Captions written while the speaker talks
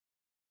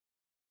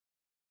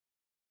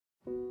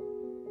We're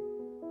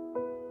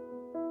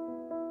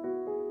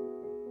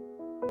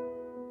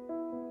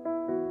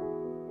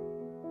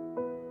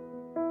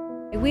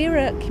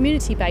a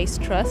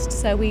community-based trust,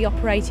 so we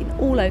operate in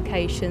all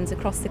locations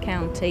across the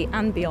county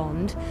and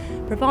beyond,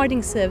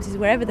 providing services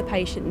wherever the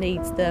patient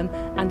needs them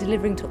and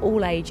delivering to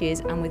all ages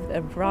and with a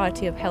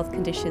variety of health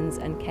conditions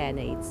and care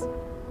needs.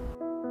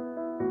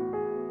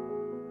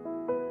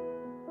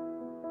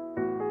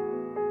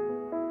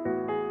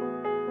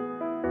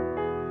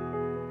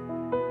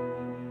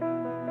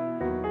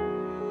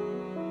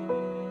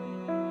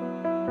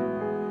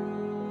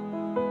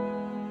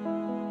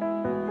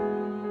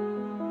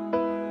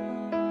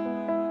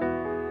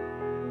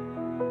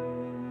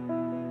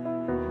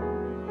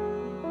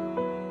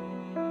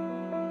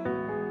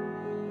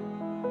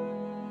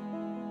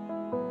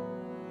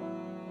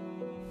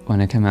 When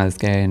I came out as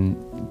gay in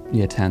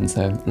year 10,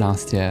 so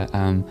last year,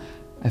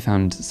 I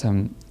found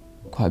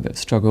quite a bit of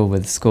struggle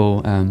with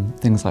school,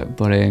 things like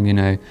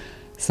bullying,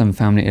 some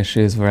family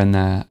issues were in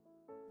there.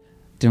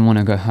 Didn't want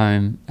to go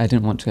home, I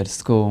didn't want to go to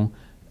school,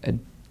 I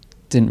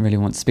didn't really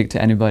want to speak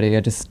to anybody, I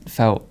just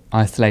felt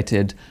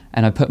isolated,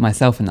 and I put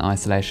myself in the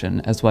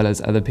isolation as well as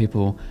other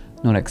people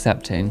not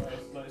accepting.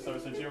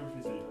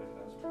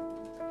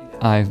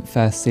 I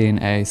first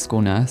seen a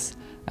school nurse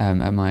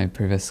at my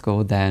previous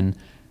school, then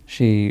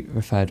she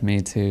referred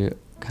me to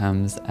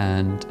CAHMS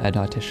and a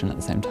dietitian at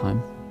the same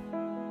time.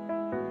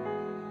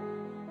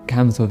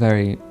 CAHMS were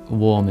very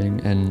warming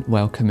and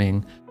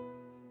welcoming.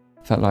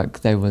 Felt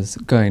like they was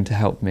going to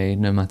help me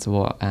no matter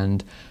what,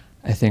 and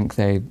I think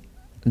they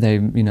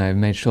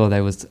made sure I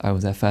was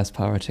their first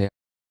priority.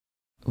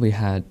 We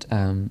had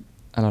a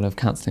lot of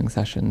counselling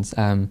sessions,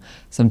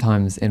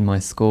 sometimes in my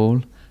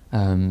school.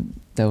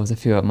 There was a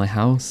few at my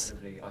house.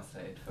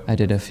 I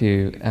did a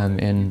few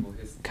in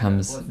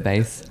CAHMS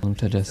base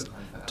to just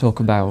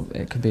talk about,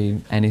 it could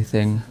be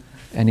anything,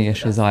 any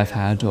issues I've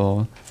had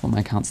or what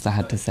my counsellor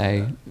had to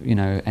say,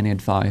 any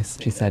advice.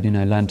 She said,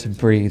 learn to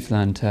breathe,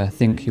 learn to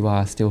think you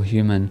are still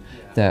human,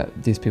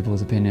 that these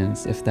people's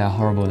opinions, if they're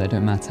horrible, they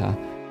don't matter.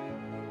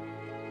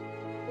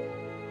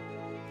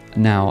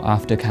 Now,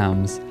 after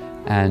CAHMS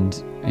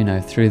and,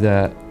 through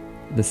the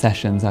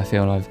sessions, I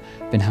feel I've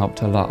been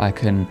helped a lot. I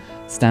can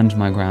stand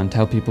my ground,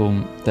 tell people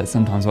that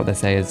sometimes what they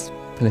say is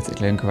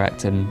politically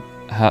incorrect and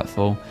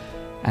hurtful,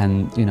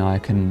 and I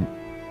can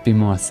be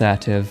more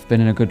assertive, but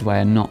in a good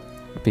way, and not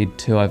be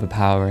too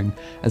overpowering,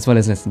 as well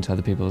as listen to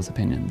other people's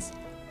opinions.